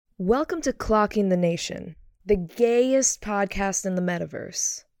Welcome to Clocking the Nation, the gayest podcast in the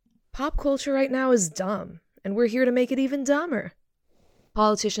metaverse. Pop culture right now is dumb, and we're here to make it even dumber.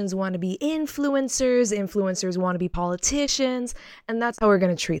 Politicians want to be influencers, influencers want to be politicians, and that's how we're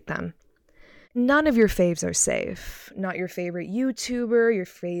going to treat them. None of your faves are safe. Not your favorite YouTuber, your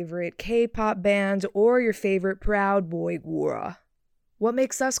favorite K-pop band, or your favorite Proud Boy guru. What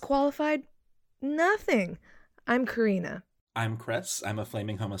makes us qualified? Nothing. I'm Karina. I'm Chris. I'm a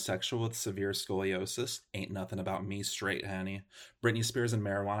flaming homosexual with severe scoliosis. Ain't nothing about me straight, honey. Britney Spears and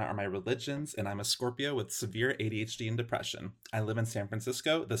marijuana are my religions, and I'm a Scorpio with severe ADHD and depression. I live in San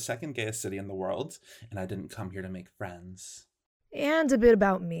Francisco, the second gayest city in the world, and I didn't come here to make friends. And a bit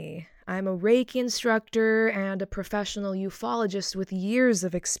about me. I'm a Reiki instructor and a professional ufologist with years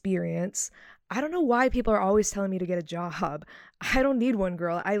of experience. I don't know why people are always telling me to get a job. I don't need one,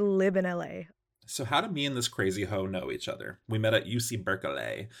 girl. I live in LA. So how did me and this crazy hoe know each other? We met at UC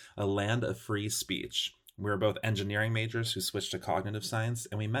Berkeley, a land of free speech. We were both engineering majors who switched to cognitive science,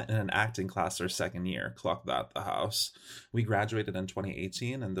 and we met in an acting class our second year. Clock that, the house. We graduated in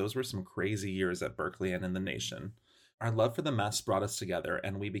 2018, and those were some crazy years at Berkeley and in the nation. Our love for the mess brought us together,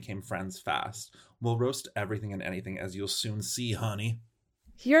 and we became friends fast. We'll roast everything and anything, as you'll soon see, honey.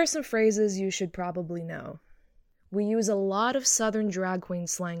 Here are some phrases you should probably know. We use a lot of Southern drag queen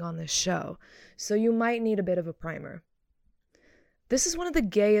slang on this show, so you might need a bit of a primer. This is one of the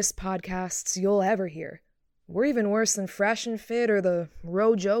gayest podcasts you'll ever hear. We're even worse than Fresh and Fit or the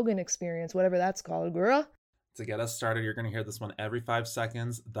Ro Jogan Experience, whatever that's called, girl. To get us started, you're going to hear this one every 5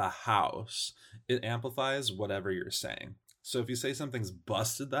 seconds, the house. It amplifies whatever you're saying. So if you say something's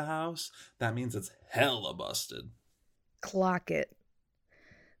busted the house, that means it's hella busted. Clock it.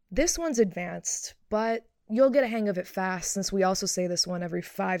 This one's advanced, but you'll get a hang of it fast since we also say this one every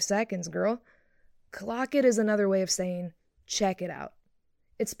 5 seconds, girl. Clock it is another way of saying, check it out.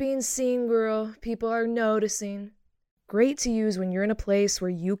 It's being seen, girl. People are noticing. Great to use when you're in a place where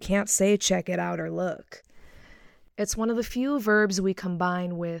you can't say check it out or look. It's one of the few verbs we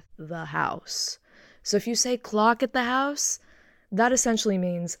combine with the house. So if you say clock at the house, that essentially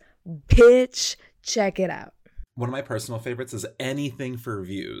means, bitch, check it out. One of my personal favorites is anything for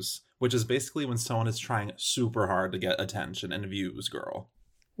views, which is basically when someone is trying super hard to get attention and views, girl.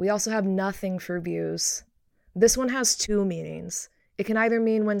 We also have nothing for views. This one has 2 meanings. It can either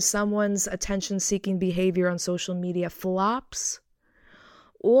mean when someone's attention-seeking behavior on social media flops,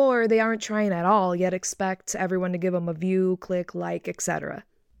 or they aren't trying at all, yet expect everyone to give them a view, click, like, etc.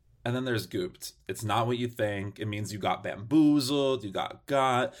 And then there's gooped. It's not what you think. It means you got bamboozled, you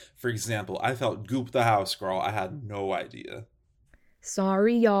got. For example, I felt gooped the house, girl. I had no idea.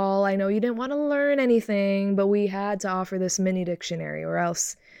 Sorry, y'all. I know you didn't want to learn anything, but we had to offer this mini dictionary, or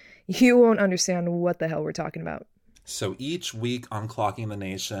else you won't understand what the hell we're talking about. So each week on Clocking the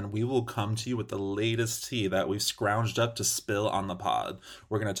Nation, we will come to you with the latest tea that we've scrounged up to spill on the pod.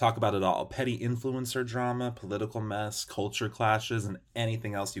 We're going to talk about it all. Petty influencer drama, political mess, culture clashes, and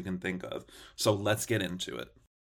anything else you can think of. So let's get into it.